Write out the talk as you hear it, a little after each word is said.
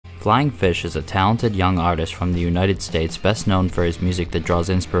Flyingfish is a talented young artist from the United States best known for his music that draws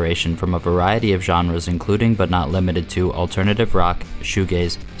inspiration from a variety of genres including but not limited to alternative rock,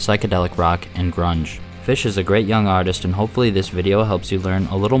 shoegaze, psychedelic rock, and grunge. Fish is a great young artist and hopefully this video helps you learn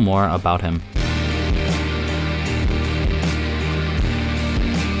a little more about him.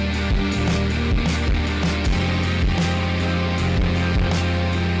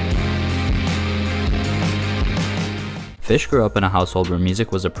 Fish grew up in a household where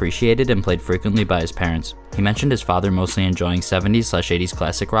music was appreciated and played frequently by his parents. He mentioned his father mostly enjoying 70s/80s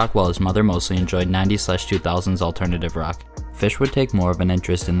classic rock while his mother mostly enjoyed 90s/2000s alternative rock. Fish would take more of an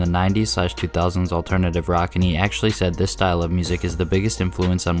interest in the 90s/2000s alternative rock, and he actually said this style of music is the biggest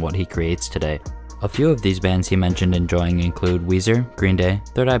influence on what he creates today. A few of these bands he mentioned enjoying include Weezer, Green Day,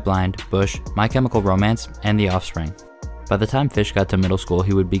 Third Eye Blind, Bush, My Chemical Romance, and The Offspring. By the time Fish got to middle school,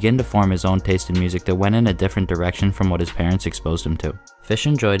 he would begin to form his own taste in music that went in a different direction from what his parents exposed him to. Fish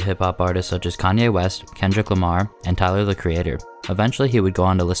enjoyed hip-hop artists such as Kanye West, Kendrick Lamar, and Tyler the Creator. Eventually he would go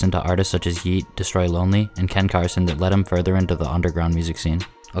on to listen to artists such as Yeat, Destroy Lonely, and Ken Carson that led him further into the underground music scene.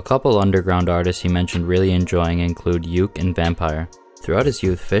 A couple underground artists he mentioned really enjoying include Uke and Vampire. Throughout his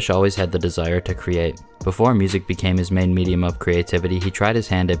youth, Fish always had the desire to create. Before music became his main medium of creativity, he tried his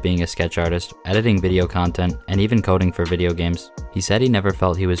hand at being a sketch artist, editing video content, and even coding for video games. He said he never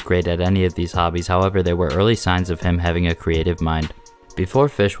felt he was great at any of these hobbies, however there were early signs of him having a creative mind. Before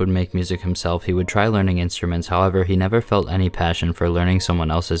Fish would make music himself, he would try learning instruments, however he never felt any passion for learning someone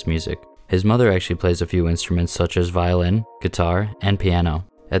else's music. His mother actually plays a few instruments such as violin, guitar, and piano.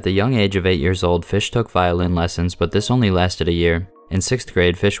 At the young age of 8 years old, Fish took violin lessons, but this only lasted a year. In 6th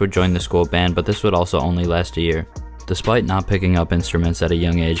grade, Fish would join the school band, but this would also only last a year. Despite not picking up instruments at a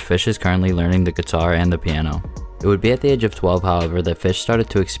young age, Fish is currently learning the guitar and the piano. It would be at the age of 12, however, that Fish started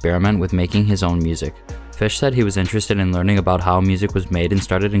to experiment with making his own music. Fish said he was interested in learning about how music was made and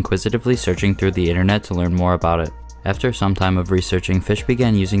started inquisitively searching through the internet to learn more about it. After some time of researching, Fish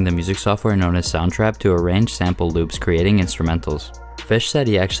began using the music software known as Soundtrap to arrange sample loops, creating instrumentals. Fish said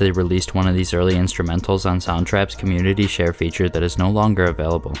he actually released one of these early instrumentals on Soundtrap's community share feature that is no longer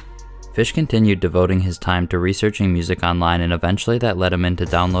available. Fish continued devoting his time to researching music online, and eventually that led him into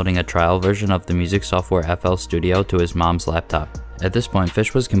downloading a trial version of the music software FL Studio to his mom's laptop. At this point,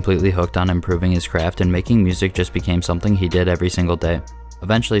 Fish was completely hooked on improving his craft, and making music just became something he did every single day.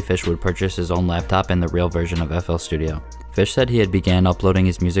 Eventually, Fish would purchase his own laptop and the real version of FL Studio. Fish said he had began uploading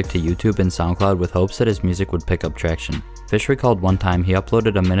his music to YouTube and SoundCloud with hopes that his music would pick up traction. Fish recalled one time he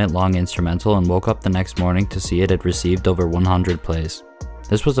uploaded a minute-long instrumental and woke up the next morning to see it had received over 100 plays.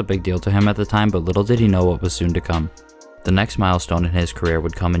 This was a big deal to him at the time, but little did he know what was soon to come. The next milestone in his career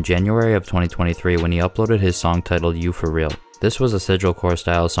would come in January of 2023 when he uploaded his song titled You For Real. This was a sigilcore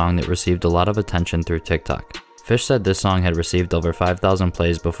style song that received a lot of attention through TikTok. Fish said this song had received over 5,000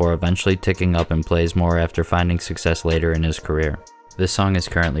 plays before eventually ticking up in plays more after finding success later in his career. This song is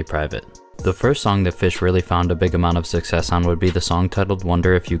currently private. The first song that Fish really found a big amount of success on would be the song titled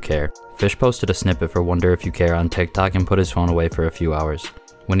Wonder If You Care. Fish posted a snippet for Wonder If You Care on TikTok and put his phone away for a few hours.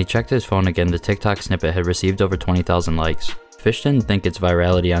 When he checked his phone again, the TikTok snippet had received over 20,000 likes. Fish didn't think its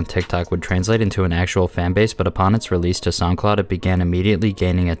virality on TikTok would translate into an actual fanbase, but upon its release to SoundCloud it began immediately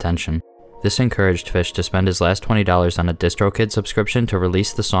gaining attention. This encouraged Fish to spend his last $20 on a DistroKid subscription to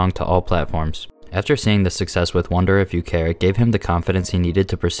release the song to all platforms. After seeing the success with Wonder If You Care, it gave him the confidence he needed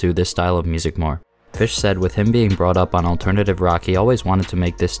to pursue this style of music more. Fish said with him being brought up on alternative rock, he always wanted to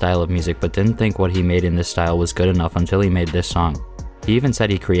make this style of music but didn't think what he made in this style was good enough until he made this song. He even said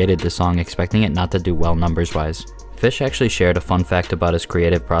he created this song expecting it not to do well numbers-wise. Fish actually shared a fun fact about his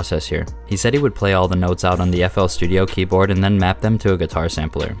creative process here. He said he would play all the notes out on the FL Studio keyboard and then map them to a guitar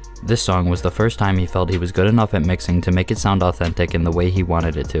sampler. This song was the first time he felt he was good enough at mixing to make it sound authentic in the way he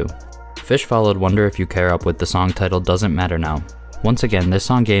wanted it to. Fish followed Wonder If You Care up with the song titled Doesn't Matter Now. Once again, this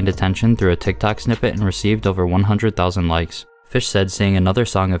song gained attention through a TikTok snippet and received over 100,000 likes. Fish said seeing another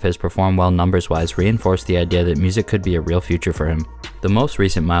song of his perform well numbers-wise reinforced the idea that music could be a real future for him. The most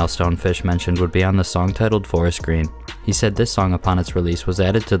recent milestone Fish mentioned would be on the song titled Forest Green. He said this song upon its release was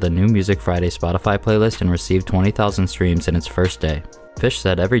added to the New Music Friday Spotify playlist and received 20,000 streams in its first day. Fish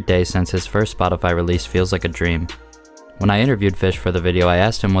said every day since his first Spotify release feels like a dream. When I interviewed Fish for the video, I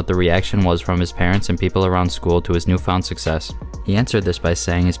asked him what the reaction was from his parents and people around school to his newfound success. He answered this by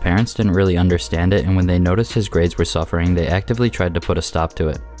saying his parents didn't really understand it, and when they noticed his grades were suffering, they actively tried to put a stop to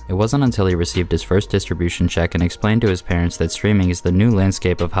it. It wasn't until he received his first distribution check and explained to his parents that streaming is the new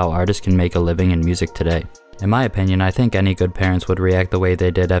landscape of how artists can make a living in music today. In my opinion, I think any good parents would react the way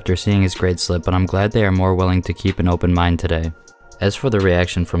they did after seeing his grades slip, but I'm glad they are more willing to keep an open mind today. As for the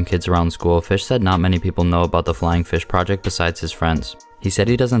reaction from kids around school, Fish said not many people know about the Flyingfish project besides his friends. He said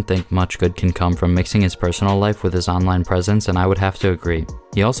he doesn't think much good can come from mixing his personal life with his online presence, and I would have to agree.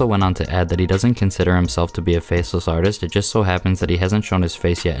 He also went on to add that he doesn't consider himself to be a faceless artist, it just so happens that he hasn't shown his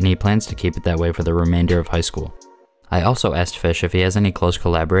face yet and he plans to keep it that way for the remainder of high school. I also asked Fish if he has any close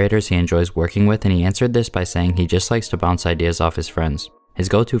collaborators he enjoys working with, and he answered this by saying he just likes to bounce ideas off his friends. His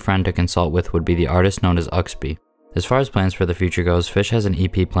go-to friend to consult with would be the artist known as Uxby. As far as plans for the future goes, Fish has an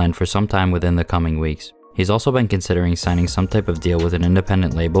EP planned for some time within the coming weeks. He's also been considering signing some type of deal with an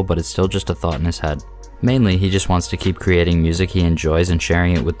independent label, but it's still just a thought in his head. Mainly, he just wants to keep creating music he enjoys and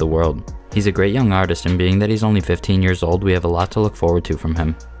sharing it with the world. He's a great young artist, and being that he's only 15 years old, we have a lot to look forward to from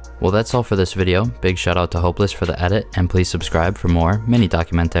him. Well, that's all for this video. Big shout out to Hopeless for the edit, and please subscribe for more mini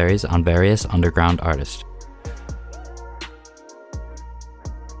documentaries on various underground artists.